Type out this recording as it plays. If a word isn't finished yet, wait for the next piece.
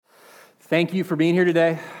Thank you for being here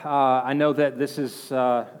today. I know that this is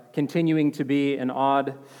continuing to be an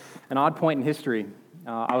odd point in history.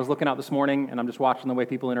 I was looking out this morning, and I'm just watching the way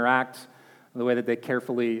people interact, the way that they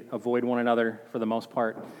carefully avoid one another for the most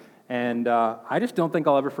part. And I just don't think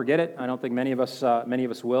I'll ever forget it. I don't think many of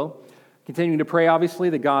us will. Continuing to pray, obviously,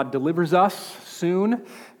 that God delivers us soon,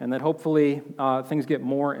 and that hopefully things get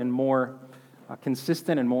more and more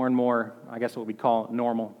consistent and more, I guess what we'd call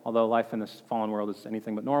normal, although life in this fallen world is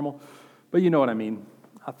anything but normal. But you know what I mean.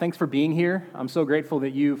 Thanks for being here. I'm so grateful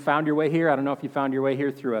that you found your way here. I don't know if you found your way here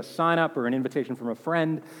through a sign-up or an invitation from a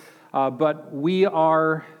friend, but we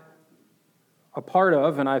are a part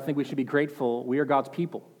of, and I think we should be grateful, we are God's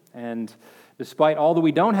people. And despite all that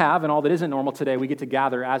we don't have and all that isn't normal today, we get to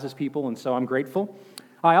gather as His people, and so I'm grateful.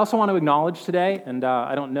 I also want to acknowledge today, and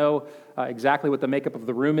I don't know exactly what the makeup of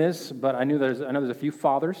the room is, but I know there's a few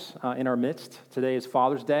fathers in our midst. Today is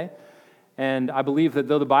Father's Day. And I believe that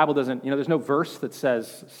though the Bible doesn't, there's no verse that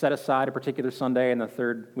says set aside a particular Sunday in the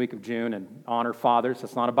third week of June and honor fathers.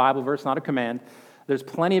 That's not a Bible verse, not a command. There's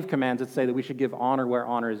plenty of commands that say that we should give honor where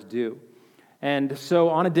honor is due. And so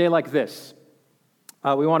on a day like this,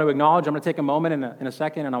 we want to acknowledge, I'm going to take a moment in a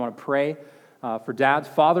second, and I want to pray for dads.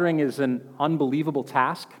 Fathering is an unbelievable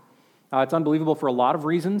task. It's unbelievable for a lot of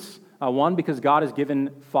reasons. One, because God has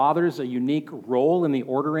given fathers a unique role in the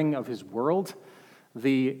ordering of His world.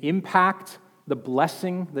 The impact, the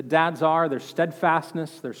blessing that dads are, their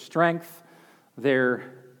steadfastness, their strength,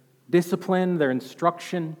 their discipline, their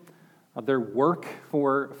instruction, their work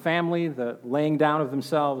for family, the laying down of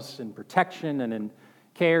themselves in protection and in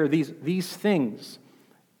care, these things,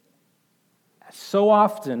 so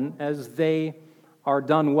often as they are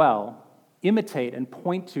done well, imitate and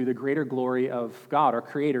point to the greater glory of God, our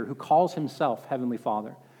Creator, who calls Himself Heavenly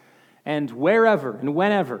Father. And wherever and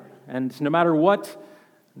whenever, and no matter what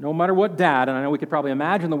dad, and I know we could probably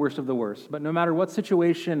imagine the worst of the worst, but no matter what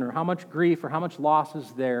situation or how much grief or how much loss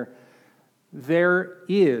is there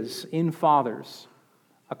is in fathers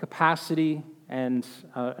a capacity and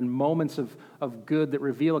moments of good that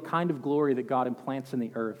reveal a kind of glory that God implants in the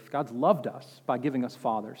earth. God's loved us by giving us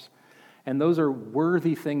fathers. And those are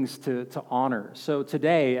worthy things to honor. So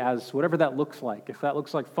today, as whatever that looks like, if that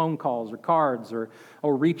looks like phone calls or cards or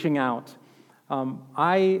reaching out,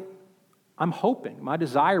 I'm hoping, my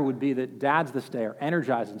desire would be that dads this day are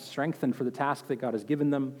energized and strengthened for the task that God has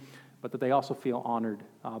given them, but that they also feel honored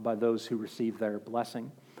by those who receive their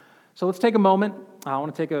blessing. So let's take a moment. I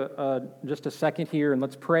want to take just a second here, and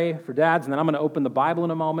let's pray for dads, and then I'm going to open the Bible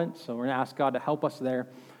in a moment, so we're going to ask God to help us there.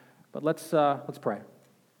 But let's pray.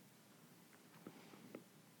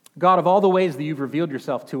 God, of all the ways that you've revealed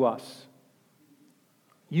yourself to us,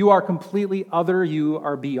 you are completely other. You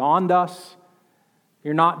are beyond us.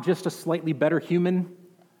 You're not just a slightly better human.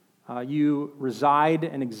 You reside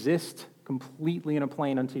and exist completely in a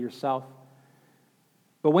plane unto yourself.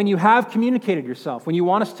 But when you have communicated yourself, when you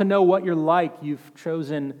want us to know what you're like, you've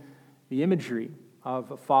chosen the imagery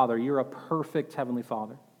of a father. You're a perfect Heavenly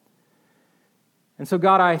Father. And so,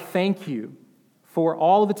 God, I thank you for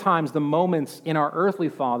all of the times, the moments in our earthly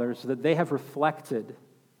fathers that they have reflected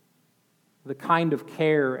the kind of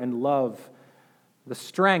care and love, the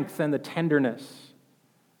strength and the tenderness,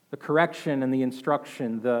 the correction and the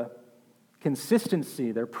instruction, the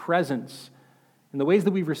consistency, their presence, and the ways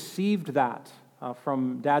that we've received that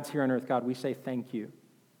from dads here on earth. God, we say thank you.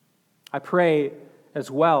 I pray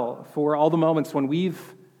as well for all the moments when we've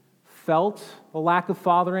felt a lack of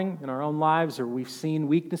fathering in our own lives, or we've seen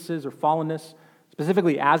weaknesses or fallenness,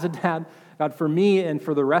 specifically as a dad. God, for me and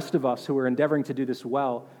for the rest of us who are endeavoring to do this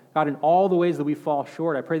well, God, in all the ways that we fall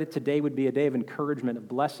short, I pray that today would be a day of encouragement, of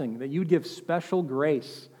blessing, that you'd give special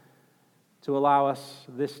grace to allow us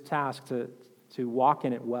this task to walk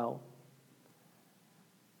in it well.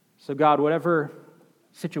 So God, whatever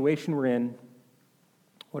situation we're in,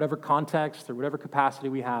 whatever context or whatever capacity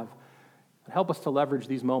we have, help us to leverage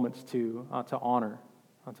these moments to honor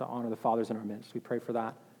the fathers in our midst. We pray for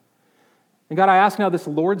that. And God, I ask now this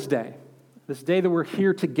Lord's Day, this day that we're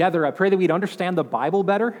here together, I pray that we'd understand the Bible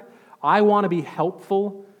better. I want to be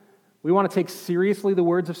helpful. We want to take seriously the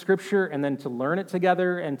words of Scripture and then to learn it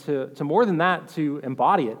together and to more than that, to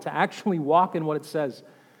embody it, to actually walk in what it says.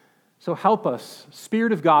 So help us.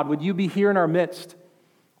 Spirit of God, would you be here in our midst?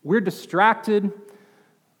 We're distracted.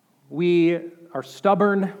 We are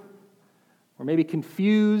stubborn. We're maybe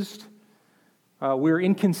confused. We're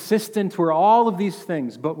inconsistent. We're all of these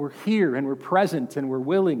things, but we're here and we're present and we're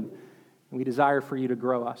willing, and we desire for you to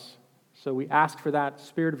grow us. So we ask for that.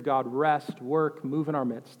 Spirit of God, rest, work, move in our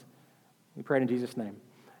midst. We pray in Jesus' name.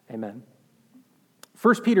 Amen.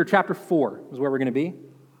 1 Peter chapter 4 is where we're going to be.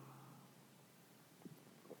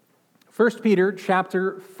 1 Peter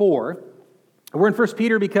chapter 4. We're in 1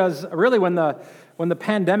 Peter because really when the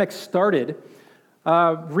pandemic started,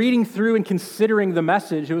 reading through and considering the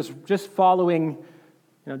message, it was just following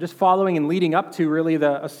and leading up to really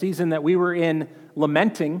a season that we were in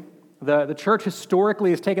lamenting. The church historically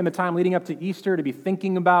has taken the time leading up to Easter to be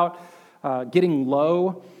thinking about getting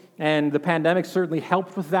low, and the pandemic certainly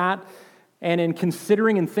helped with that. And in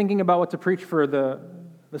considering and thinking about what to preach for the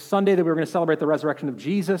Sunday that we were going to celebrate the resurrection of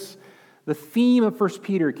Jesus, the theme of 1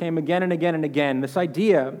 Peter came again and again and again. This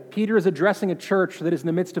idea, Peter is addressing a church that is in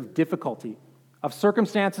the midst of difficulty, of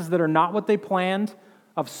circumstances that are not what they planned,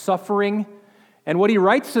 of suffering. And what he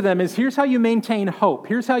writes to them is, here's how you maintain hope.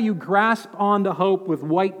 Here's how you grasp onto hope with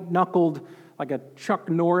white-knuckled, like a Chuck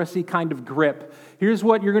Norris-y kind of grip. Here's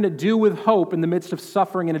what you're going to do with hope in the midst of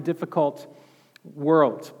suffering in a difficult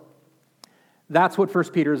world. That's what 1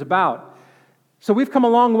 Peter is about. So we've come a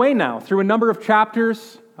long way now through a number of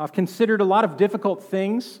chapters. I've considered a lot of difficult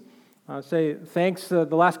things. Say thanks the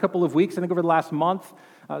last couple of weeks, I think over the last month,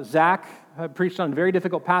 Zach preached on very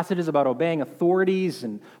difficult passages about obeying authorities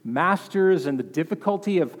and masters and the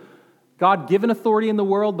difficulty of God-given authority in the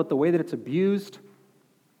world, but the way that it's abused.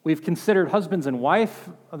 We've considered the husband and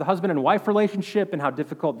wife relationship and how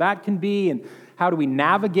difficult that can be and how do we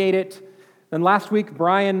navigate it. Then last week,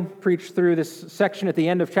 Brian preached through this section at the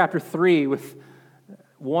end of chapter 3 with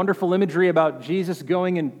wonderful imagery about Jesus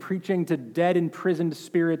going and preaching to dead, imprisoned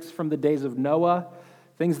spirits from the days of Noah,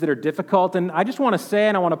 things that are difficult. And I just want to say,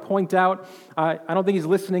 and I want to point out, I don't think he's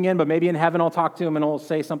listening in, but maybe in heaven I'll talk to him and I'll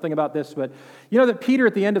say something about this. But you know that Peter,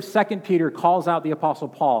 at the end of 2 Peter, calls out the Apostle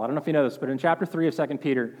Paul. I don't know if you know this, but in chapter 3 of 2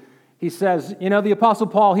 Peter, he says, the Apostle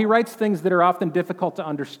Paul, he writes things that are often difficult to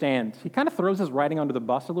understand. He kind of throws his writing under the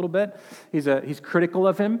bus a little bit. He's critical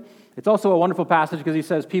of him. It's also a wonderful passage because he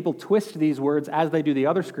says people twist these words as they do the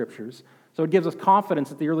other scriptures. So it gives us confidence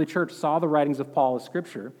that the early church saw the writings of Paul as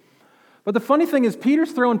scripture. But the funny thing is,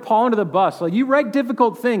 Peter's throwing Paul under the bus. Like, you write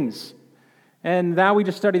difficult things. And now we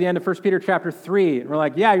just study the end of 1 Peter chapter 3. And we're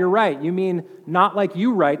like, yeah, you're right. You mean not like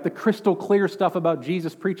you write the crystal clear stuff about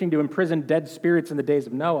Jesus preaching to imprisoned dead spirits in the days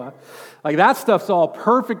of Noah. Like, that stuff's all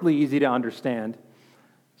perfectly easy to understand.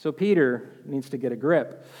 So Peter needs to get a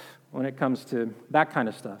grip when it comes to that kind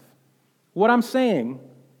of stuff. What I'm saying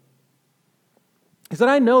is that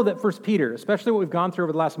I know that 1 Peter, especially what we've gone through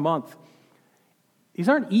over the last month, these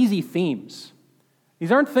aren't easy themes.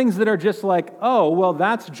 These aren't things that are just like, oh, well,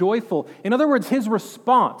 that's joyful. In other words, his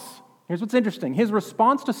response, here's what's interesting, his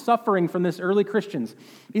response to suffering from this early Christians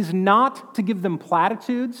is not to give them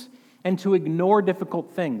platitudes and to ignore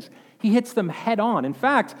difficult things. He hits them head on. In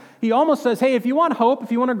fact, he almost says, hey, if you want hope,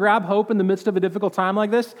 if you want to grab hope in the midst of a difficult time like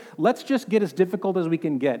this, let's just get as difficult as we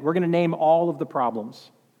can get. We're going to name all of the problems.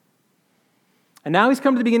 And now he's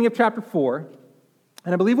come to the beginning of chapter 4,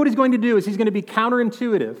 and I believe what he's going to do is he's going to be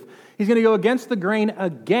counterintuitive. He's going to go against the grain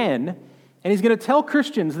again, and he's going to tell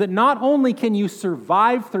Christians that not only can you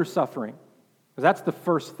survive through suffering, because that's the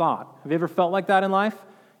first thought. Have you ever felt like that in life?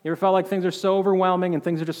 You ever felt like things are so overwhelming and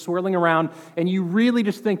things are just swirling around, and you really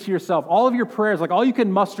just think to yourself, all of your prayers, like all you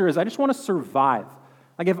can muster is, I just want to survive.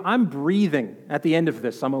 Like if I'm breathing at the end of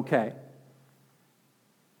this, I'm okay.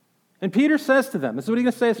 And Peter says to them, this is what he's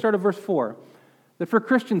going to say at the start of verse 4, that for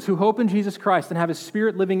Christians who hope in Jesus Christ and have His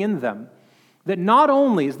Spirit living in them, that not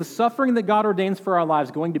only is the suffering that God ordains for our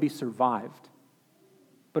lives going to be survived,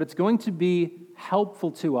 but it's going to be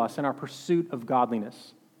helpful to us in our pursuit of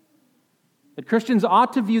godliness. That Christians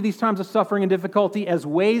ought to view these times of suffering and difficulty as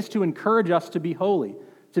ways to encourage us to be holy,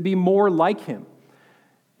 to be more like Him.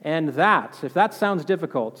 And that, if that sounds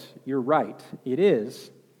difficult, you're right, it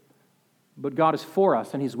is. But God is for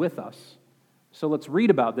us and He's with us. So let's read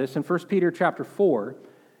about this in 1 Peter chapter 4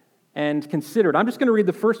 and consider it. I'm just going to read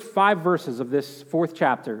the first 5 verses of this 4th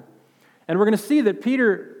chapter. And we're going to see that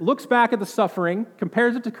Peter looks back at the suffering,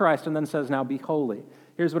 compares it to Christ, and then says, now be holy.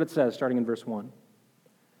 Here's what it says, starting in verse 1.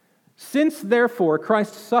 Since, therefore,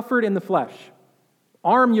 Christ suffered in the flesh,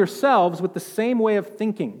 arm yourselves with the same way of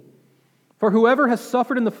thinking. For whoever has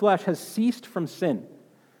suffered in the flesh has ceased from sin,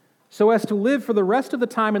 so as to live for the rest of the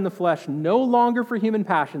time in the flesh, no longer for human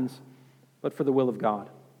passions, but for the will of God.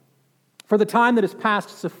 For the time that is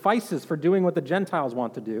past suffices for doing what the Gentiles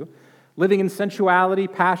want to do, living in sensuality,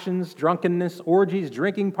 passions, drunkenness, orgies,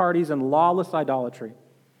 drinking parties, and lawless idolatry.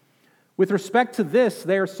 With respect to this,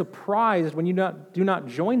 they are surprised when you do not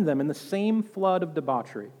join them in the same flood of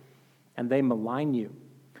debauchery, and they malign you.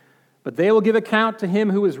 But they will give account to Him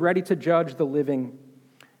who is ready to judge the living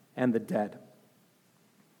and the dead.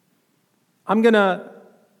 I'm going to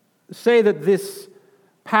say that this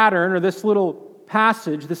pattern, or this little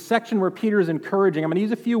passage, this section where Peter is encouraging, I'm going to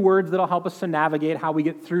use a few words that will help us to navigate how we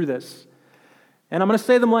get through this. And I'm going to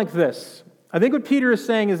say them like this. I think what Peter is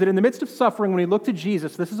saying is that in the midst of suffering, when we look to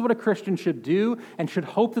Jesus, this is what a Christian should do and should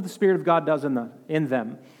hope that the Spirit of God does in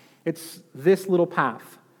them. It's this little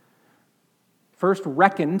path. First,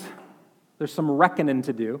 reckoned. There's some reckoning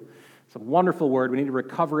to do. It's a wonderful word. We need to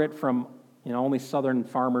recover it from only Southern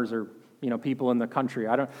farmers or people in the country.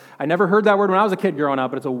 I never heard that word when I was a kid growing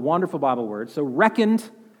up, but it's a wonderful Bible word. So reckoned.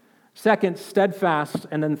 Second, steadfast.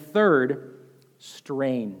 And then third,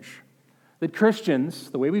 strange. That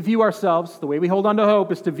Christians, the way we view ourselves, the way we hold on to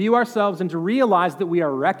hope, is to view ourselves and to realize that we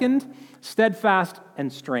are reckoned, steadfast,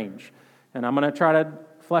 and strange. And I'm going to try to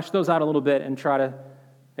flesh those out a little bit and try to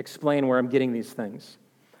explain where I'm getting these things.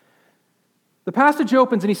 The passage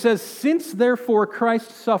opens and he says, "Since therefore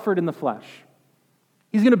Christ suffered in the flesh."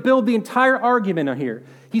 He's going to build the entire argument here.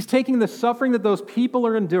 He's taking the suffering that those people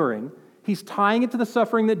are enduring, he's tying it to the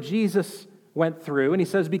suffering that Jesus went through, and he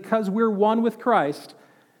says, because we're one with Christ,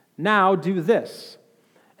 now do this.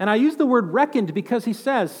 And I use the word reckoned because he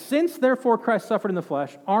says, since therefore Christ suffered in the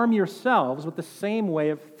flesh, arm yourselves with the same way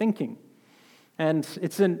of thinking. And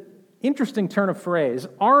it's an interesting turn of phrase.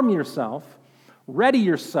 Arm yourself, ready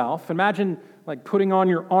yourself. Imagine like putting on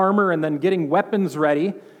your armor and then getting weapons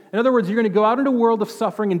ready. In other words, you're going to go out into a world of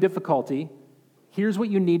suffering and difficulty. Here's what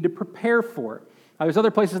you need to prepare for. There's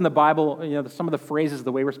other places in the Bible, some of the phrases,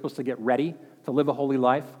 the way we're supposed to get ready to live a holy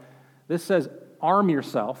life. This says, arm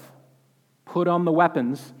yourself, put on the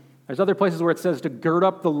weapons. There's other places where it says to gird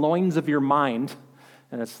up the loins of your mind.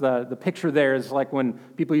 And it's the picture there is like when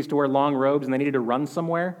people used to wear long robes and they needed to run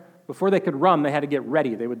somewhere. Before they could run, they had to get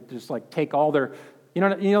ready. They would just like take all their,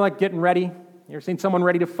 like getting ready. You ever seen someone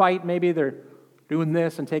ready to fight? Maybe they're doing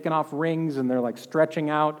this and taking off rings and they're like stretching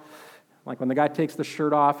out. Like when the guy takes the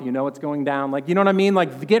shirt off, it's going down. Like, you know what I mean?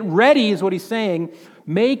 Like get ready is what he's saying.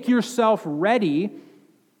 Make yourself ready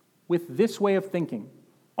with this way of thinking.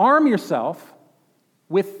 Arm yourself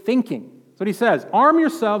with thinking. That's what he says. Arm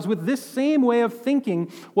yourselves with this same way of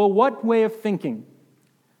thinking. Well, what way of thinking?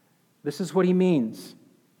 This is what he means.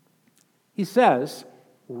 He says,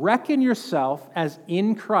 reckon yourself as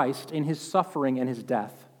in Christ in his suffering and his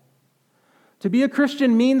death. To be a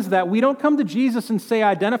Christian means that we don't come to Jesus and say,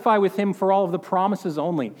 identify with him for all of the promises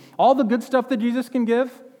only. All the good stuff that Jesus can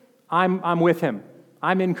give, I'm with him.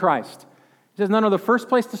 I'm in Christ. He says, no, the first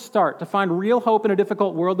place to start, to find real hope in a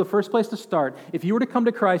difficult world, the first place to start, if you were to come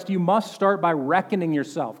to Christ, you must start by reckoning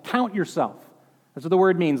yourself. Count yourself. That's what the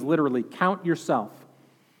word means, literally. Count yourself.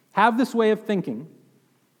 Have this way of thinking.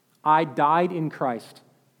 I died in Christ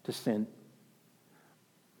to sin.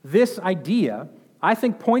 This idea, I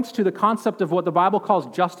think, points to the concept of what the Bible calls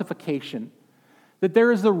justification. That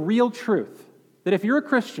there is the real truth. That if you're a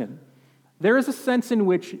Christian, there is a sense in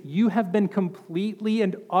which you have been completely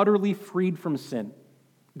and utterly freed from sin.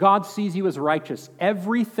 God sees you as righteous.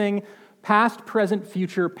 Everything, past, present,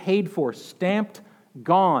 future, paid for, stamped,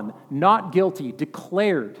 gone, not guilty,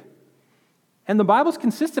 declared. And the Bible's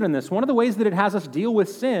consistent in this. One of the ways that it has us deal with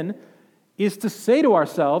sin is to say to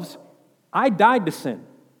ourselves, I died to sin.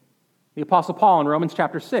 The Apostle Paul in Romans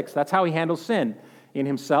chapter 6, that's how he handles sin in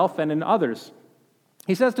himself and in others.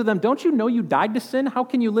 He says to them, don't you know you died to sin? How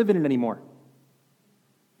can you live in it anymore?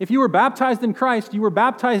 If you were baptized in Christ, you were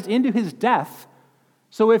baptized into his death.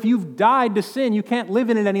 So if you've died to sin, you can't live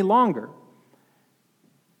in it any longer.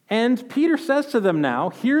 And Peter says to them now,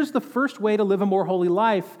 here's the first way to live a more holy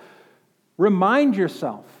life. Remind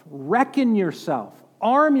yourself, reckon yourself,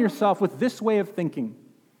 arm yourself with this way of thinking.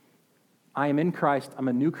 I am in Christ, I'm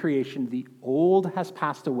a new creation, the old has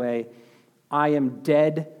passed away, I am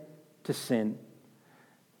dead to sin.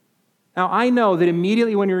 Now, I know that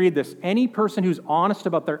immediately when you read this, any person who's honest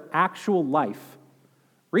about their actual life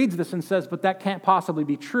reads this and says, but that can't possibly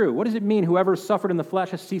be true. What does it mean, whoever has suffered in the flesh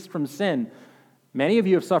has ceased from sin? Many of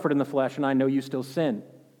you have suffered in the flesh, and I know you still sin.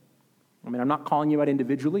 I'm not calling you out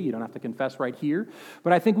individually. You don't have to confess right here.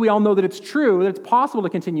 But I think we all know that it's true, that it's possible to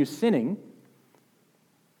continue sinning.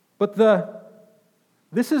 But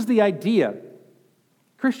this is the idea.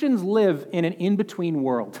 Christians live in an in-between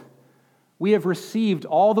world. We have received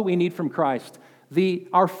all that we need from Christ.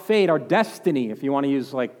 Our fate, our destiny, if you want to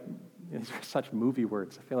use these are such movie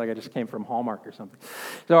words. I feel like I just came from Hallmark or something.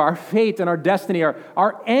 So our fate and our destiny,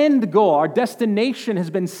 our end goal, our destination has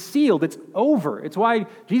been sealed. It's over. It's why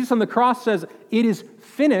Jesus on the cross says, it is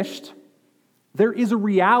finished. There is a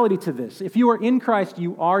reality to this. If you are in Christ,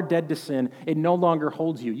 you are dead to sin. It no longer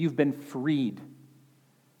holds you. You've been freed.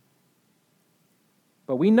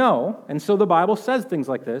 But we know, and so the Bible says things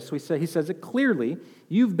like this. He says it clearly.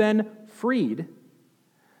 You've been freed.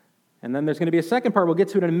 And then there's going to be a second part. We'll get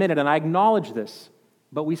to it in a minute, and I acknowledge this.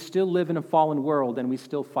 But we still live in a fallen world, and we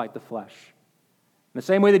still fight the flesh. In the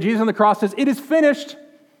same way that Jesus on the cross says, "It is finished,"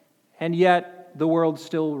 and yet the world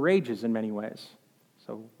still rages in many ways.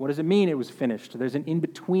 So what does it mean it was finished? There's an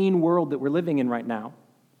in-between world that we're living in right now.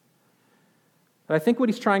 But I think what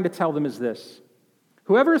he's trying to tell them is this.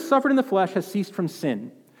 Whoever has suffered in the flesh has ceased from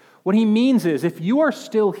sin. What he means is, if you are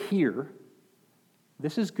still here,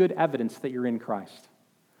 this is good evidence that you're in Christ.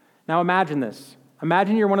 Now imagine this.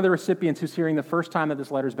 Imagine you're one of the recipients who's hearing the first time that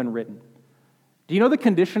this letter's been written. Do you know the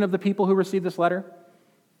condition of the people who received this letter?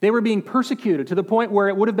 They were being persecuted to the point where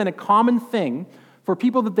it would have been a common thing for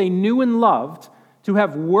people that they knew and loved to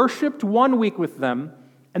have worshipped one week with them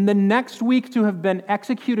and the next week to have been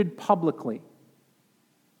executed publicly.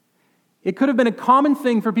 It could have been a common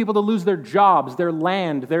thing for people to lose their jobs, their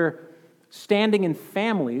land, their standing in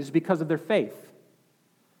families because of their faith.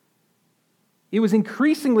 It was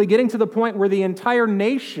increasingly getting to the point where the entire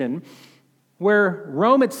nation, where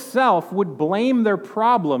Rome itself would blame their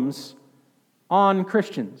problems on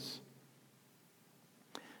Christians.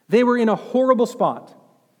 They were in a horrible spot.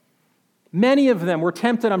 Many of them were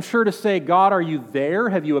tempted, I'm sure, to say, "God, are you there?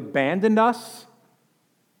 Have you abandoned us?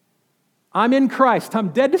 I'm in Christ.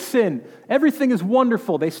 I'm dead to sin. Everything is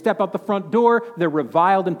wonderful." They step out the front door. They're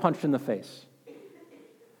reviled and punched in the face.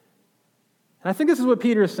 And I think this is what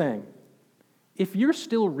Peter is saying. If you're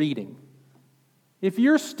still reading, if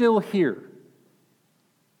you're still here,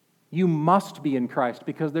 you must be in Christ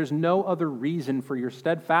because there's no other reason for your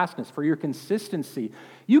steadfastness, for your consistency.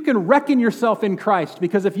 You can reckon yourself in Christ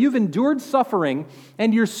because if you've endured suffering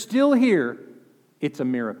and you're still here, it's a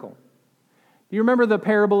miracle. Do you remember the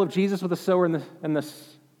parable of Jesus with the sower and the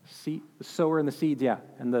seed, the sower and the seeds? Yeah,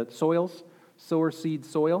 and the soils, sower, seed,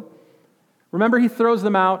 soil. Remember, he throws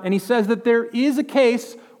them out and he says that there is a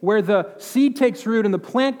case where the seed takes root and the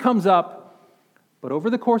plant comes up, but over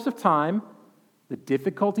the course of time, the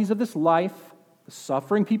difficulties of this life, the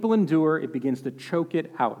suffering people endure, it begins to choke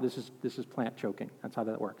it out. This is plant choking. That's how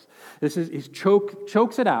that works. He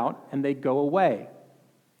chokes it out, and they go away.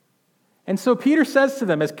 And so Peter says to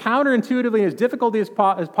them, as counterintuitively and as difficultly as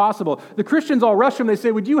possible, the Christians all rush him. They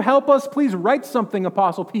say, "Would you help us? Please write something,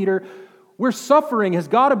 Apostle Peter. We're suffering. Has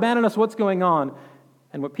God abandoned us? What's going on?"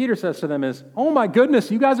 And what Peter says to them is, "Oh my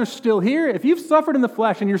goodness, you guys are still here? If you've suffered in the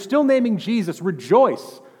flesh and you're still naming Jesus,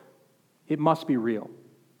 rejoice. It must be real.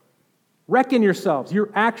 Reckon yourselves.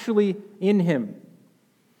 You're actually in him."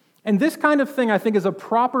 And this kind of thing, I think, is a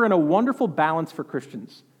proper and a wonderful balance for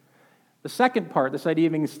Christians. The second part, this idea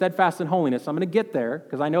of being steadfast in holiness, I'm going to get there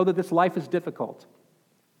because I know that this life is difficult.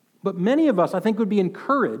 But many of us, I think, would be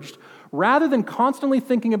encouraged rather than constantly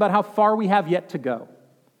thinking about how far we have yet to go.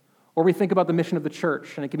 Or we think about the mission of the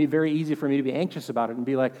church, and it can be very easy for me to be anxious about it and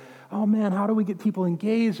be like, "Oh man, how do we get people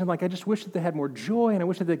engaged? And I just wish that they had more joy, and I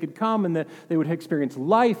wish that they could come and that they would experience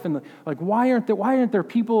life. And why aren't there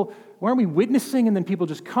people? Why aren't we witnessing? And then people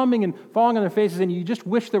just coming and falling on their faces, and you just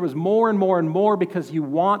wish there was more and more and more because you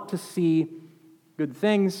want to see good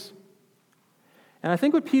things." And I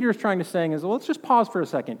think what Peter is trying to say is, well, let's just pause for a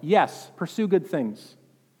second. Yes, pursue good things.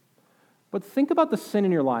 But think about the sin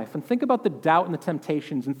in your life, and think about the doubt and the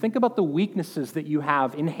temptations, and think about the weaknesses that you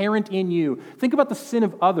have inherent in you. Think about the sin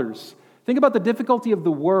of others. Think about the difficulty of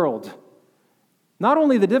the world. Not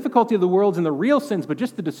only the difficulty of the world and the real sins, but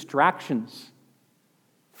just the distractions.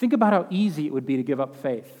 Think about how easy it would be to give up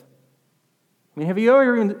faith. I mean,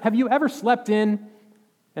 have you ever slept in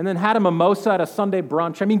and then had a mimosa at a Sunday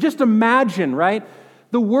brunch? I mean, just imagine, right?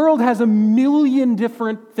 The world has a million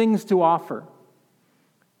different things to offer.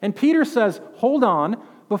 And Peter says, hold on,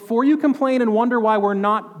 before you complain and wonder why we're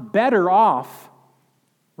not better off,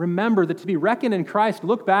 remember that to be reckoned in Christ,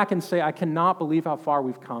 look back and say, "I cannot believe how far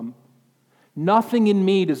we've come. Nothing in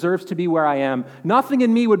me deserves to be where I am. Nothing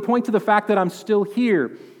in me would point to the fact that I'm still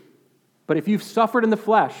here. But if you've suffered in the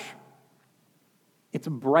flesh, it's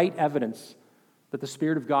bright evidence that the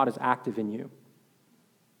Spirit of God is active in you."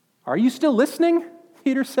 Are you still listening?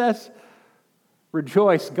 Peter says.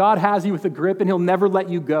 Rejoice. God has you with a grip, and he'll never let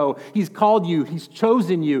you go. He's called you. He's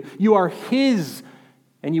chosen you. You are his,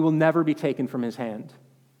 and you will never be taken from his hand.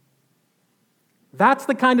 That's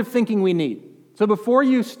the kind of thinking we need. So before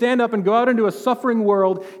you stand up and go out into a suffering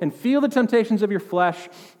world and feel the temptations of your flesh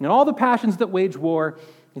and all the passions that wage war,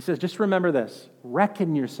 he says, just remember this.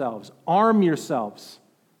 Reckon yourselves. Arm yourselves.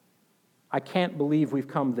 I can't believe we've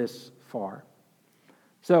come this far.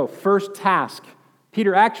 So, first task.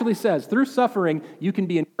 Peter actually says, through suffering, you can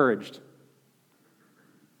be encouraged.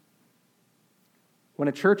 When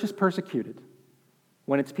a church is persecuted,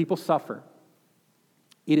 when its people suffer,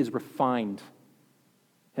 it is refined,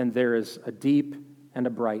 and there is a deep and a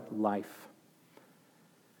bright life.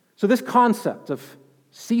 So this concept of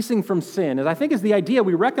ceasing from sin I think is the idea.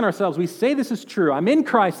 We reckon ourselves, we say this is true. I'm in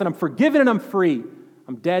Christ and I'm forgiven and I'm free.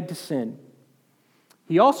 I'm dead to sin.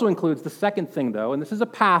 He also includes the second thing, though, and this is a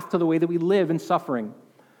path to the way that we live in suffering.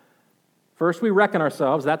 First, we reckon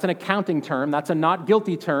ourselves. That's an accounting term. That's a not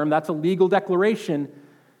guilty term. That's a legal declaration.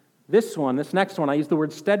 This next one, I use the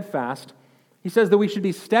word steadfast. He says that we should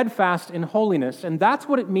be steadfast in holiness, and that's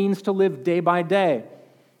what it means to live day by day.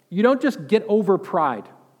 You don't just get over pride.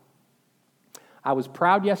 I was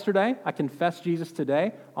proud yesterday. I confess Jesus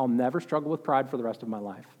today. I'll never struggle with pride for the rest of my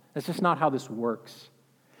life. That's just not how this works.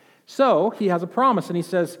 So he has a promise, and he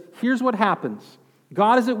says, here's what happens.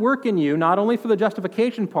 God is at work in you, not only for the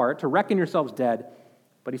justification part, to reckon yourselves dead,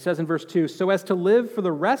 but he says in verse 2, so as to live for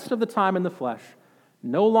the rest of the time in the flesh,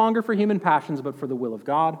 no longer for human passions, but for the will of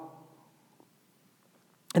God.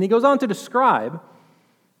 And he goes on to describe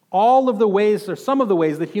all of the ways, or some of the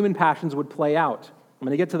ways that human passions would play out. I'm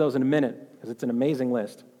going to get to those in a minute, because it's an amazing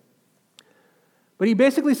list. But he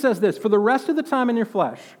basically says this, for the rest of the time in your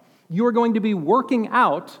flesh, you are going to be working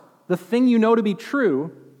out the thing you know to be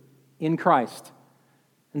true in Christ.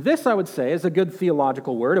 And this, I would say, is a good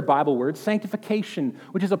theological word, a Bible word, sanctification,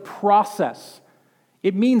 which is a process.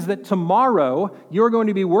 It means that tomorrow you're going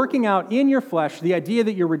to be working out in your flesh the idea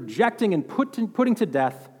that you're rejecting and putting to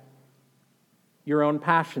death your own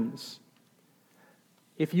passions.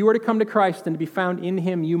 If you are to come to Christ and to be found in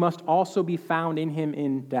Him, you must also be found in Him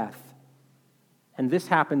in death. And this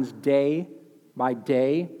happens day by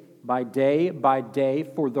day by day by day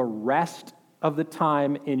for the rest of the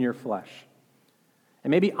time in your flesh.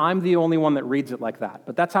 And maybe I'm the only one that reads it like that,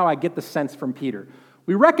 but that's how I get the sense from Peter.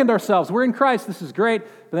 We reckoned ourselves, we're in Christ, this is great,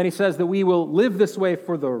 but then he says that we will live this way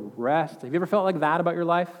for the rest. Have you ever felt like that about your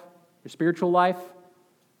life, your spiritual life?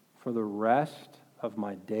 For the rest of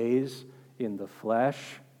my days in the flesh.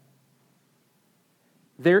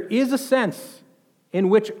 There is a sense in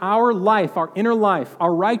which our life, our inner life,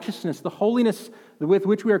 our righteousness, the holiness with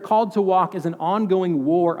which we are called to walk is an ongoing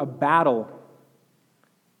war, a battle.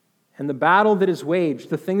 And the battle that is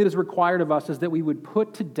waged, the thing that is required of us, is that we would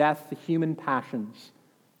put to death the human passions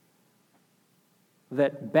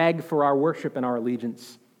that beg for our worship and our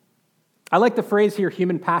allegiance. I like the phrase here,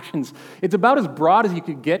 human passions. It's about as broad as you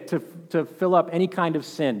could get to fill up any kind of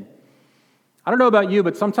sin. I don't know about you,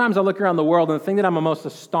 but sometimes I look around the world and the thing that I'm most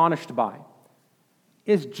astonished by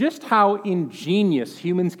is just how ingenious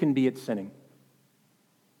humans can be at sinning.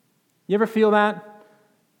 You ever feel that?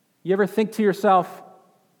 You ever think to yourself,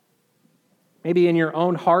 maybe in your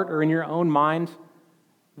own heart or in your own mind,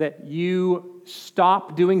 that you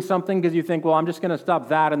stop doing something because you think, well, I'm just going to stop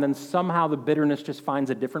that, and then somehow the bitterness just finds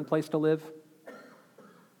a different place to live?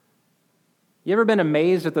 You ever been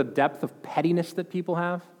amazed at the depth of pettiness that people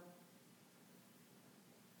have?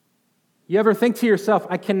 You ever think to yourself,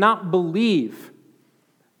 I cannot believe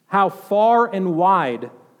how far and wide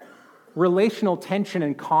relational tension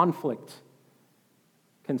and conflict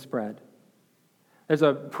can spread? There's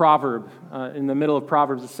a proverb in the middle of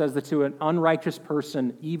Proverbs that says that to an unrighteous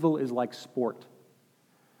person, evil is like sport,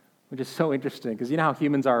 which is so interesting because you know how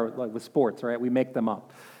humans are like with sports, right? We make them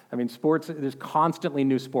up. I mean, sports, there's constantly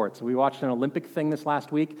new sports. We watched an Olympic thing this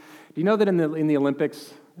last week. Do you know that in the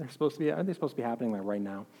Olympics, are they supposed to be happening like right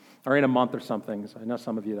now? Or in a month or something? So I know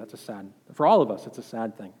some of you, that's a sad, for all of us, it's a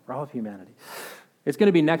sad thing, for all of humanity. It's going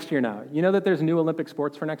to be next year now. You know that there's new Olympic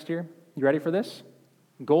sports for next year? You ready for this?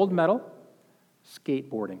 Gold medal,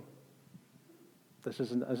 skateboarding. This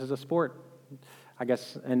is a sport, I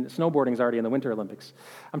guess, and snowboarding is already in the Winter Olympics.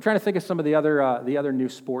 I'm trying to think of some of the other new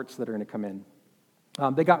sports that are going to come in.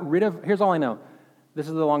 They got rid of, here's all I know. This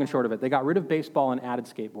is the long and short of it. They got rid of baseball and added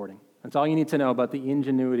skateboarding. That's all you need to know about the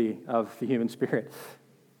ingenuity of the human spirit.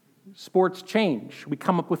 Sports change. We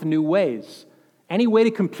come up with new ways. Any way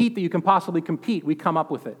to compete that you can possibly compete, we come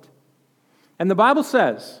up with it. And the Bible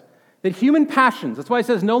says that human passions, that's why it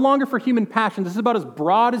says no longer for human passions, this is about as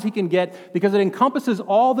broad as he can get because it encompasses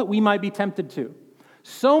all that we might be tempted to.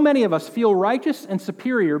 So many of us feel righteous and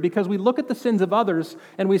superior because we look at the sins of others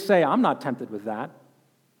and we say, I'm not tempted with that.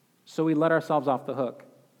 So we let ourselves off the hook.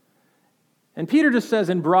 And Peter just says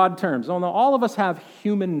in broad terms, oh no, all of us have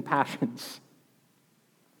human passions.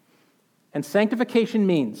 And sanctification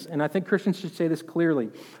means, and I think Christians should say this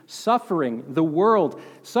clearly, suffering the world,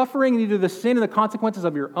 suffering either the sin and the consequences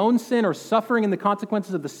of your own sin or suffering in the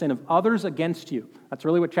consequences of the sin of others against you. That's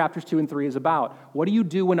really what chapters 2 and 3 is about. What do you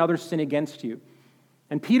do when others sin against you?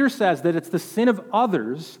 And Peter says that it's the sin of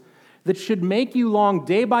others that should make you long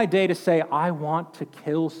day by day to say, I want to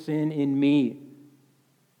kill sin in me.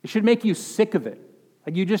 It should make you sick of it.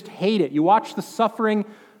 Like you just hate it. You watch the suffering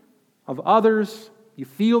of others You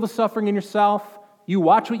feel the suffering in yourself. You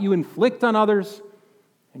watch what you inflict on others.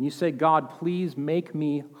 And you say, God, please make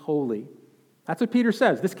me holy. That's what Peter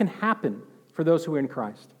says. This can happen for those who are in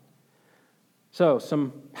Christ. So,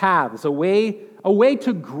 some paths, a way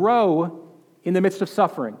to grow in the midst of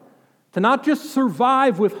suffering. To not just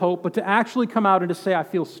survive with hope, but to actually come out and to say, I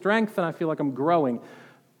feel strength and I feel like I'm growing.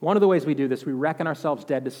 One of the ways we do this, we reckon ourselves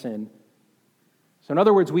dead to sin. So in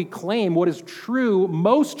other words, we claim what is true,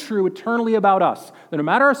 most true eternally about us. That no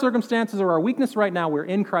matter our circumstances or our weakness right now, we're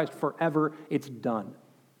in Christ forever. It's done.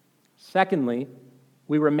 Secondly,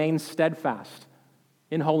 we remain steadfast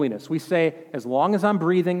in holiness. We say, as long as I'm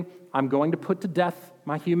breathing, I'm going to put to death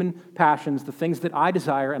my human passions, the things that I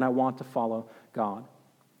desire, and I want to follow God.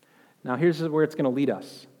 Now, here's where it's going to lead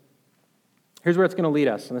us. Here's where it's going to lead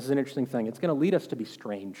us, and this is an interesting thing. It's going to lead us to be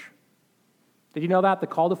strange. Did you know that? The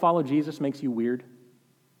call to follow Jesus makes you weird.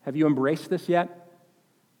 Have you embraced this yet?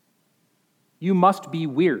 You must be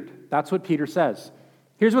weird. That's what Peter says.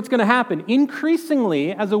 Here's what's going to happen.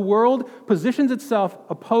 Increasingly, as a world positions itself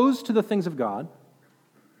opposed to the things of God,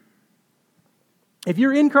 if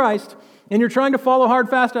you're in Christ and you're trying to follow hard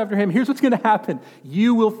fast after Him, here's what's going to happen.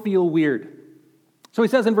 You will feel weird. So he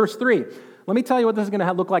says in verse 3, let me tell you what this is going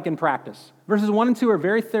to look like in practice. Verses 1 and 2 are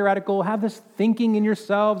very theoretical. Have this thinking in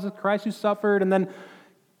yourselves of Christ who suffered, and then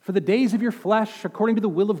for the days of your flesh, according to the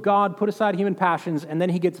will of God, put aside human passions. And then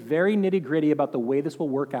he gets very nitty-gritty about the way this will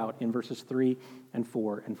work out in verses 3 and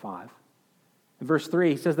 4 and 5. In verse 3,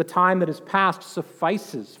 he says, the time that is past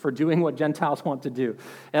suffices for doing what Gentiles want to do.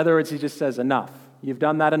 In other words, he just says, enough. You've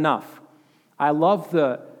done that enough. I love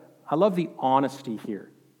the honesty here.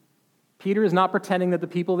 Peter is not pretending that the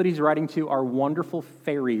people that he's writing to are wonderful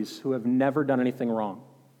fairies who have never done anything wrong.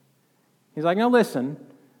 He's like, no, listen,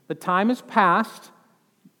 the time is past.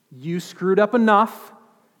 You screwed up enough.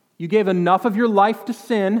 You gave enough of your life to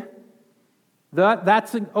sin.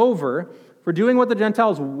 That's over. For doing what the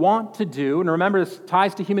Gentiles want to do, and remember this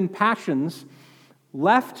ties to human passions,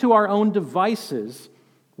 left to our own devices,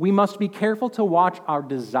 we must be careful to watch our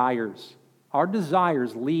desires. Our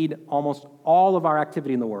desires lead almost all of our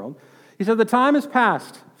activity in the world. He said the time is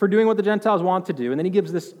past for doing what the Gentiles want to do, and then he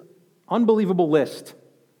gives this unbelievable list.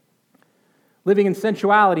 Living in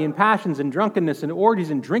sensuality and passions and drunkenness and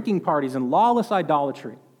orgies and drinking parties and lawless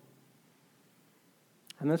idolatry.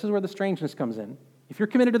 And this is where the strangeness comes in. If you're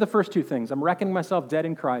committed to the first two things, I'm reckoning myself dead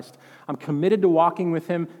in Christ, I'm committed to walking with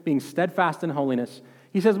Him, being steadfast in holiness.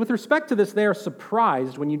 He says, with respect to this, they are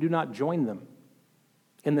surprised when you do not join them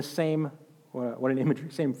in the same, what an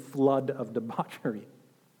imagery, same flood of debauchery.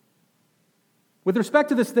 With respect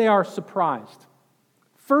to this, they are surprised.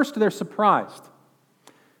 First, they're surprised.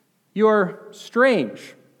 You're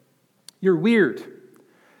strange. You're weird.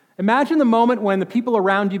 Imagine the moment when the people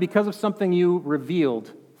around you, because of something you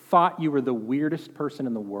revealed, thought you were the weirdest person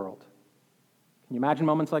in the world. Can you imagine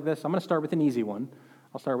moments like this? I'm going to start with an easy one.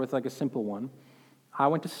 I'll start with like a simple one. I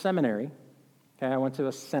went to seminary. Okay, I went to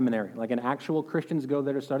a seminary. Like an actual Christians go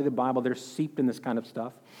there to study the Bible. They're seeped in this kind of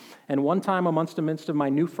stuff. And one time amongst the midst of my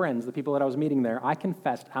new friends, the people that I was meeting there, I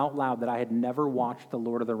confessed out loud that I had never watched the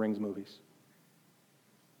Lord of the Rings movies.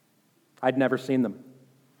 I'd never seen them.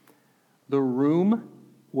 The room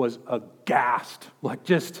was aghast. Like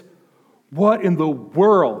just, what in the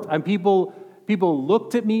world? And people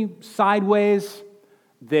looked at me sideways.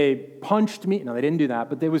 They punched me. No, they didn't do that,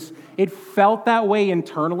 but it felt that way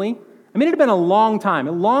internally. I mean, it had been a long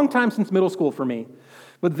time since middle school for me.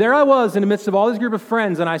 But there I was in the midst of all this group of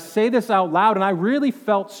friends, and I say this out loud, and I really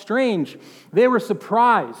felt strange. They were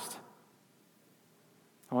surprised.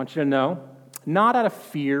 I want you to know, not out of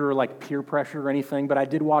fear or like peer pressure or anything, but I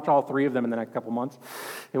did watch all three of them in the next couple months.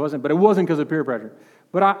 It wasn't because of peer pressure.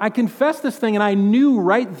 But I confessed this thing, and I knew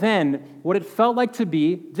right then what it felt like to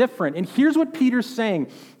be different. And here's what Peter's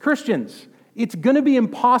saying. Christians, it's going to be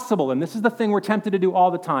impossible, and this is the thing we're tempted to do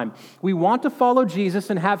all the time. We want to follow Jesus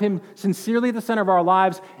and have Him sincerely at the center of our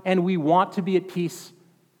lives, and we want to be at peace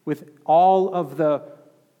with all of the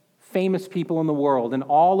famous people in the world and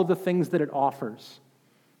all of the things that it offers.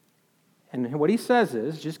 And what he says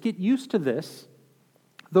is, just get used to this.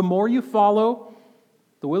 The more you follow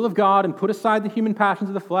the will of God and put aside the human passions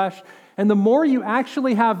of the flesh, and the more you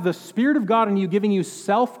actually have the Spirit of God in you giving you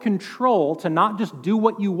self-control to not just do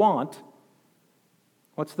what you want.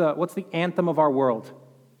 What's the anthem of our world?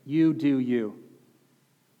 You do you.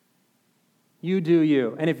 You do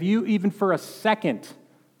you. And if you even for a second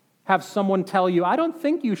have someone tell you, I don't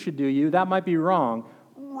think you should do you, that might be wrong,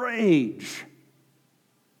 rage.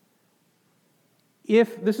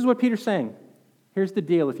 This is what Peter's saying. Here's the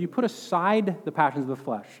deal. If you put aside the passions of the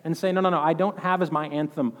flesh and say, no, I don't have as my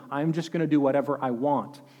anthem, I'm just going to do whatever I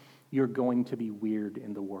want, you're going to be weird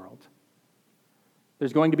in the world.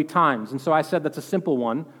 There's going to be times, and so I said that's a simple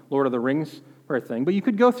one, Lord of the Rings sort of thing, but you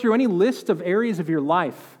could go through any list of areas of your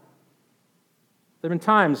life. There have been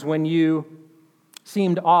times when you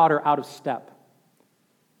seemed odd or out of step.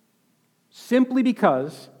 Simply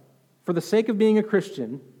because, for the sake of being a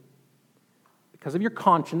Christian, because of your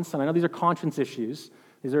conscience, and I know these are conscience issues,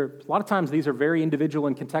 a lot of times these are very individual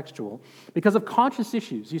and contextual, because of conscience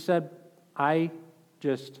issues, you said, I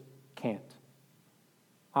just can't.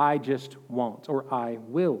 I just won't, or I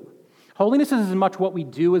will. Holiness is as much what we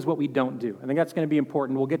do as what we don't do. I think that's going to be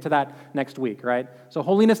important. We'll get to that next week, right? So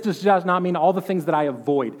holiness does not mean all the things that I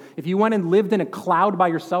avoid. If you went and lived in a cloud by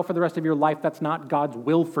yourself for the rest of your life, that's not God's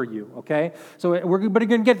will for you, okay? So we're going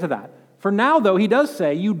to get to that. For now, though, he does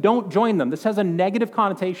say you don't join them. This has a negative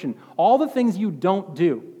connotation. All the things you don't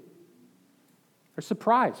do. They're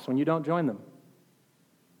surprised when you don't join them.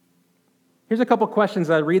 Here's a couple questions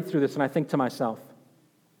that I read through this and I think to myself.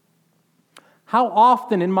 How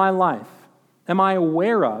often in my life am I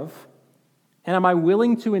aware of and am I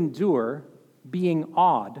willing to endure being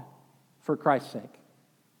odd for Christ's sake?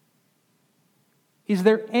 Is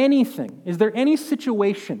there any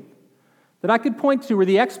situation that I could point to where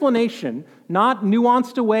the explanation, not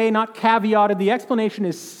nuanced away, not caveated, the explanation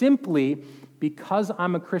is simply because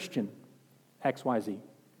I'm a Christian, XYZ?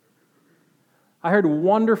 I heard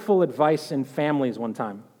wonderful advice in families one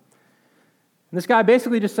time. And this guy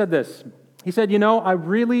basically just said this. He said,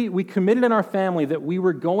 we committed in our family that we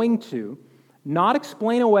were going to not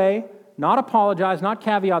explain away, not apologize, not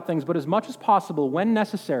caveat things, but as much as possible, when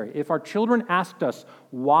necessary, if our children asked us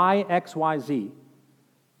why X, Y, Z,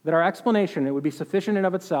 that our explanation, it would be sufficient in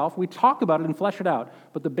of itself. We talk about it and flesh it out,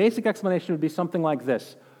 but the basic explanation would be something like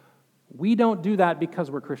this. We don't do that because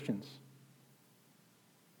we're Christians.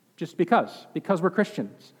 Just because we're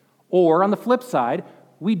Christians. Or on the flip side,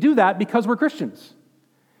 we do that because we're Christians.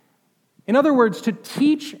 In other words, to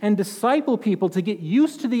teach and disciple people to get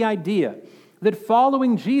used to the idea that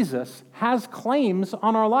following Jesus has claims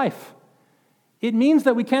on our life. It means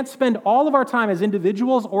that we can't spend all of our time as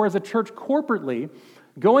individuals or as a church corporately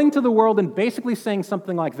going to the world and basically saying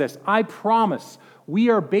something like this, I promise we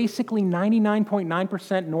are basically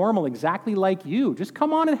 99.9% normal, exactly like you. Just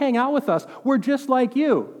come on and hang out with us. We're just like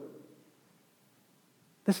you.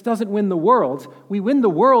 This doesn't win the world. We win the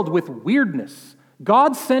world with weirdness.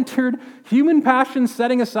 God-centered, human passion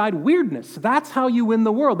setting aside weirdness. That's how you win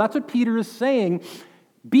the world. That's what Peter is saying.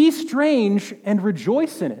 Be strange and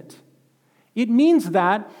rejoice in it. It means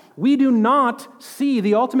that we do not see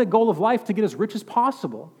the ultimate goal of life to get as rich as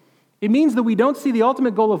possible. It means that we don't see the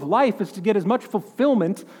ultimate goal of life as to get as much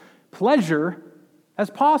fulfillment, pleasure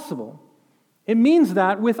as possible. It means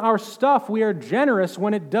that with our stuff, we are generous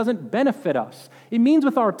when it doesn't benefit us. It means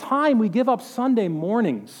with our time, we give up Sunday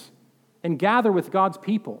mornings and gather with God's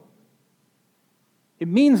people. It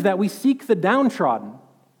means that we seek the downtrodden.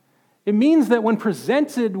 It means that when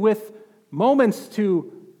presented with moments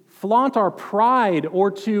to flaunt our pride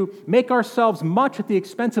or to make ourselves much at the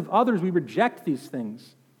expense of others, we reject these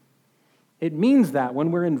things. It means that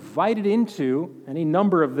when we're invited into any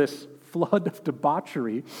number of this flood of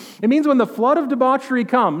debauchery, it means when the flood of debauchery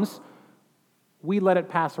comes, we let it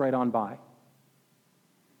pass right on by.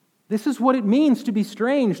 This is what it means to be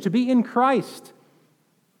strange, to be in Christ.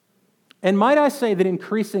 And might I say that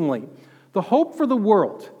increasingly, the hope for the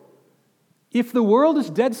world, if the world is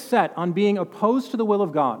dead set on being opposed to the will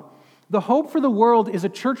of God, the hope for the world is a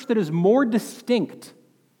church that is more distinct,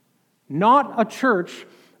 not a church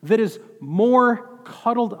that is more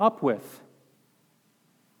cuddled up with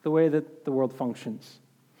the way that the world functions.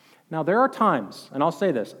 Now, there are times, and I'll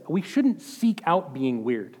say this, we shouldn't seek out being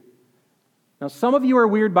weird. Now, some of you are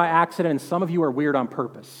weird by accident, and some of you are weird on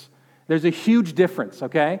purpose. There's a huge difference,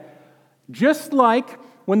 okay? Just like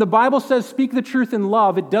when the Bible says speak the truth in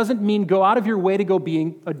love, it doesn't mean go out of your way to go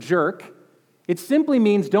being a jerk. It simply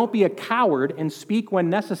means don't be a coward and speak when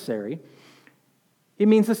necessary. It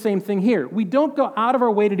means the same thing here. We don't go out of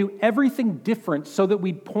our way to do everything different so that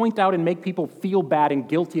we point out and make people feel bad and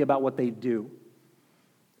guilty about what they do.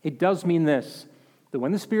 It does mean this, that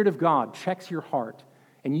when the Spirit of God checks your heart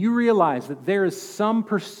and you realize that there is some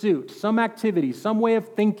pursuit, some activity, some way of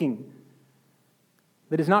thinking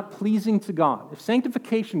that is not pleasing to God, if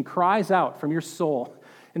sanctification cries out from your soul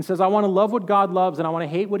and says, I want to love what God loves and I want to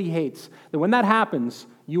hate what He hates, then when that happens,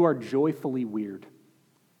 you are joyfully weird.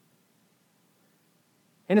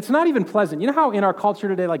 And it's not even pleasant. You know how in our culture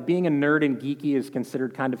today, like being a nerd and geeky is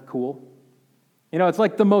considered kind of cool? You know, it's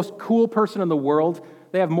like the most cool person in the world.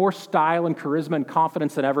 They have more style and charisma and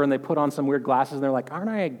confidence than ever, and they put on some weird glasses, and they're like, aren't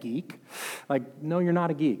I a geek? Like, no, you're not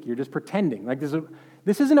a geek. You're just pretending. Like,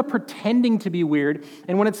 This isn't a pretending to be weird.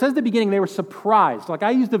 And when it says at the beginning, they were surprised. Like,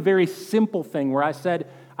 I used a very simple thing where I said,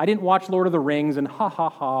 I didn't watch Lord of the Rings, and ha, ha,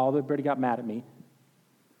 ha, everybody got mad at me.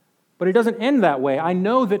 But it doesn't end that way. I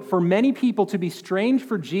know that for many people, to be strange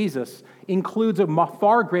for Jesus includes a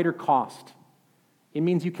far greater cost. It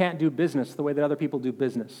means you can't do business the way that other people do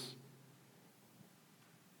business.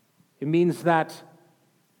 It means that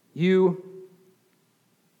you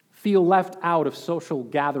feel left out of social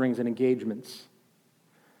gatherings and engagements.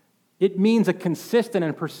 It means a consistent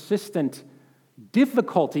and persistent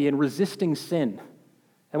difficulty in resisting sin.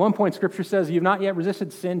 At one point, Scripture says, you've not yet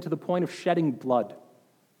resisted sin to the point of shedding blood.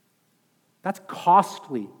 That's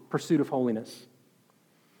costly pursuit of holiness.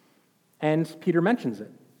 And Peter mentions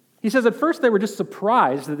it. He says, at first they were just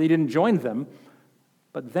surprised that they didn't join them,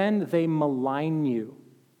 but then they malign you.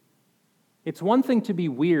 It's one thing to be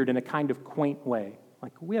weird in a kind of quaint way.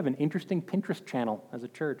 Like, we have an interesting Pinterest channel as a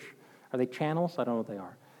church. Are they channels? I don't know what they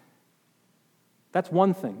are. That's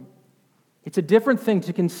one thing. It's a different thing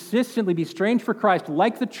to consistently be strange for Christ,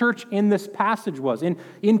 like the church in this passage was.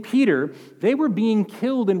 In Peter, they were being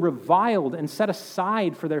killed and reviled and set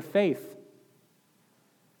aside for their faith.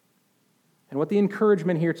 And what the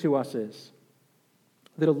encouragement here to us is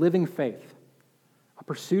that a living faith, a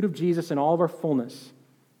pursuit of Jesus in all of our fullness,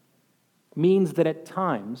 means that at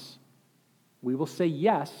times we will say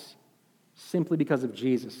yes simply because of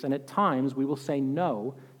Jesus, and at times we will say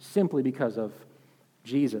no simply because of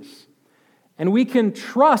Jesus. And we can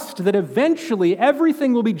trust that eventually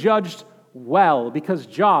everything will be judged well because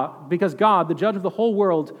God, the judge of the whole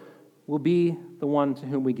world, will be the one to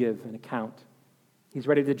whom we give an account. He's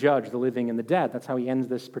ready to judge the living and the dead. That's how he ends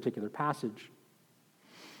this particular passage.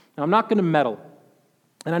 Now, I'm not going to meddle.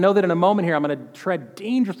 And I know that in a moment here I'm going to tread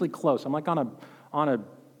dangerously close. I'm like on a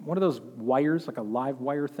one of those wires, like a live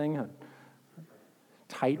wire thing, a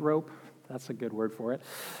tightrope. That's a good word for it.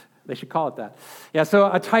 They should call it that. Yeah, so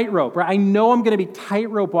a tightrope, right? I know I'm going to be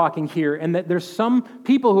tightrope walking here, and that there's some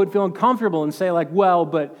people who would feel uncomfortable and say like, well,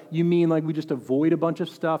 but you mean like we just avoid a bunch of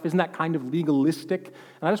stuff? Isn't that kind of legalistic?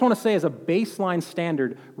 And I just want to say as a baseline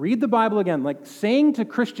standard, read the Bible again. Like saying to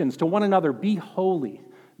Christians, to one another, be holy,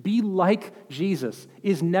 be like Jesus,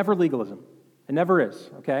 is never legalism. It never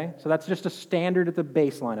is, okay? So that's just a standard at the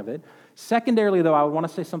baseline of it. Secondarily, though, I would want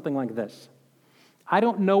to say something like this. I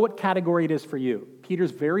don't know what category it is for you.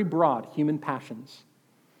 Peter's very broad, human passions.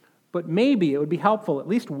 But maybe it would be helpful at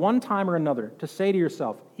least one time or another to say to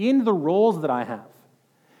yourself, in the roles that I have,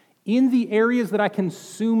 in the areas that I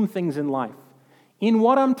consume things in life, in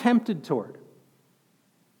what I'm tempted toward,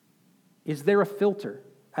 is there a filter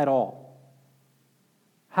at all?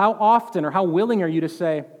 How often or how willing are you to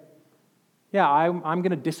say, yeah, I'm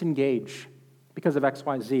going to disengage because of X,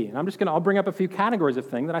 Y, Z. And I'll bring up a few categories of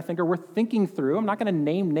things that I think are worth thinking through. I'm not going to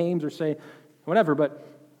name names or say whatever, but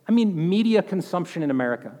I mean media consumption in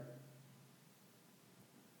America.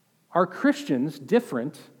 Are Christians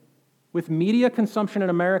different with media consumption in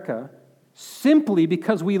America simply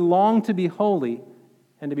because we long to be holy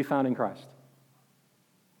and to be found in Christ?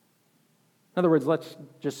 In other words, let's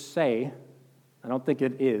just say, I don't think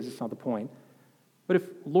it is, it's not the point, but if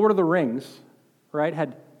Lord of the Rings, right,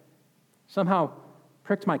 had somehow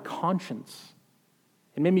pricked my conscience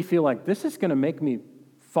and made me feel like this is going to make me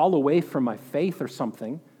fall away from my faith or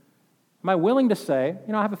something, am I willing to say,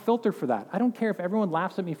 I have a filter for that. I don't care if everyone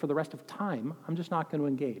laughs at me for the rest of time. I'm just not going to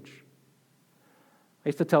engage. I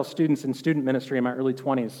used to tell students in student ministry in my early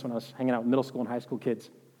 20s when I was hanging out with middle school and high school kids.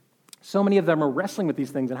 So many of them are wrestling with these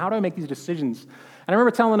things, and how do I make these decisions? And I remember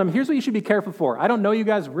telling them, here's what you should be careful for. I don't know you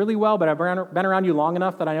guys really well, but I've been around you long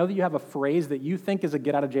enough that I know that you have a phrase that you think is a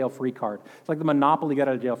get-out-of-jail-free card. It's like the Monopoly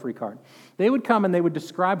get-out-of-jail-free card. They would come and they would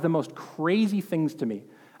describe the most crazy things to me.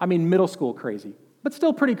 I mean, middle school crazy, but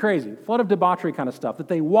still pretty crazy. Flood of debauchery kind of stuff that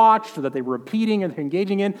they watched or that they were repeating and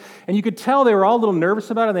engaging in. And you could tell they were all a little nervous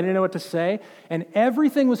about it. They didn't know what to say. And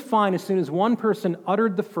everything was fine as soon as one person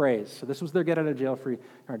uttered the phrase. So this was their get-out-of-jail-free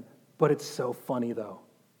card. But it's so funny, though.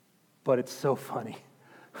 But it's so funny.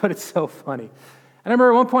 But it's so funny. And I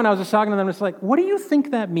remember at one point I was just talking to them, just like, what do you think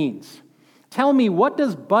that means? Tell me, what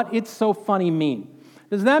does "but it's so funny" mean?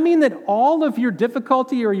 Does that mean that all of your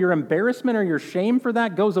difficulty or your embarrassment or your shame for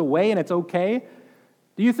that goes away and it's okay?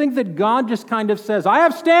 Do you think that God just kind of says, I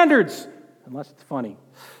have standards, unless it's funny?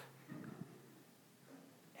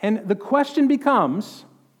 And the question becomes,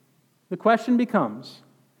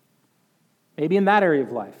 maybe in that area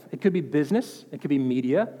of life. It could be business. It could be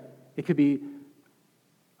media. It could be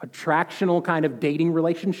attractional kind of dating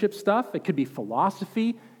relationship stuff. It could be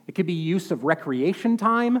philosophy. It could be use of recreation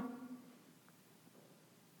time.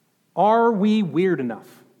 Are we weird enough?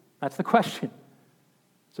 That's the question.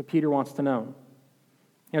 So Peter wants to know.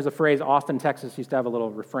 There's a phrase, Austin, Texas used to have a little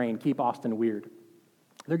refrain, keep Austin weird.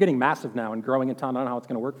 They're getting massive now and growing a ton. I don't know how it's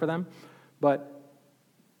going to work for them. But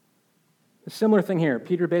a similar thing here.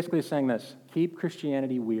 Peter basically is saying this, keep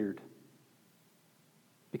Christianity weird.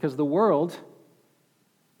 Because the world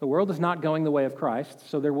is not going the way of Christ,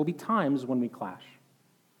 so there will be times when we clash.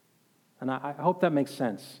 And I hope that makes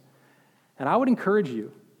sense. And I would encourage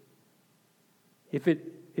you, if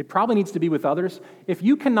it probably needs to be with others, if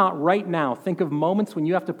you cannot right now think of moments when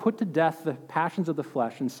you have to put to death the passions of the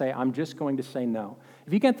flesh and say, I'm just going to say no.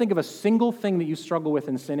 If you can't think of a single thing that you struggle with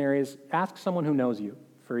in sin areas, ask someone who knows you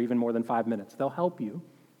for even more than 5 minutes. They'll help you.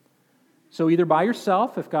 So either by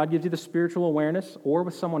yourself, if God gives you the spiritual awareness, or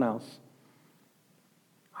with someone else,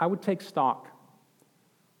 I would take stock.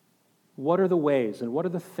 What are the ways and what are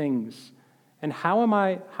the things? And how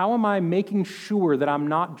am I making sure that I'm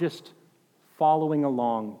not just following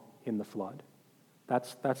along in the flood?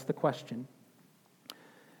 That's the question.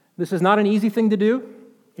 This is not an easy thing to do.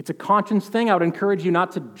 It's a conscience thing. I would encourage you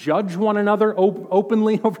not to judge one another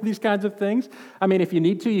openly over these kinds of things. I mean, if you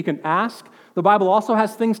need to, you can ask. The Bible also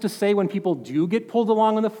has things to say when people do get pulled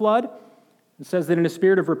along in the flood. It says that in a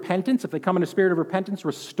spirit of repentance, if they come in a spirit of repentance,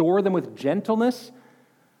 restore them with gentleness.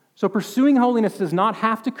 So pursuing holiness does not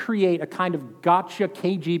have to create a kind of gotcha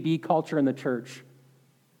KGB culture in the church.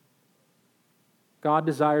 God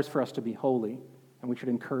desires for us to be holy, and we should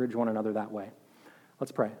encourage one another that way.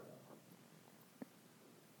 Let's pray.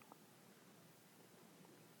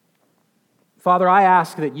 Father, I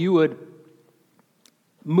ask that you would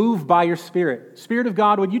move by your Spirit. Spirit of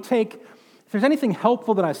God, would you take, if there's anything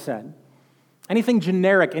helpful that I said, anything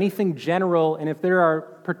generic, anything general, and if there are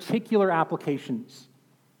particular applications,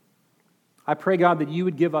 I pray, God, that you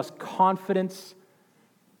would give us confidence,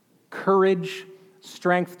 courage,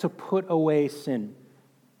 strength to put away sin.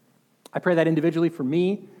 I pray that individually for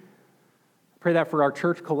me. I pray that for our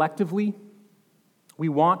church collectively. We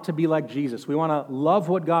want to be like Jesus. We want to love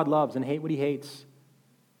what God loves and hate what he hates.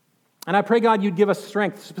 And I pray, God, you'd give us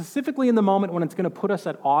strength, specifically in the moment when it's going to put us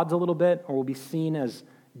at odds a little bit, or we'll be seen as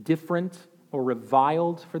different or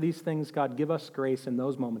reviled for these things. God, give us grace in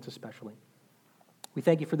those moments especially. We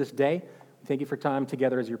thank you for this day. We thank you for time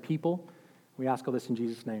together as your people. We ask all this in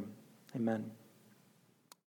Jesus' name. Amen.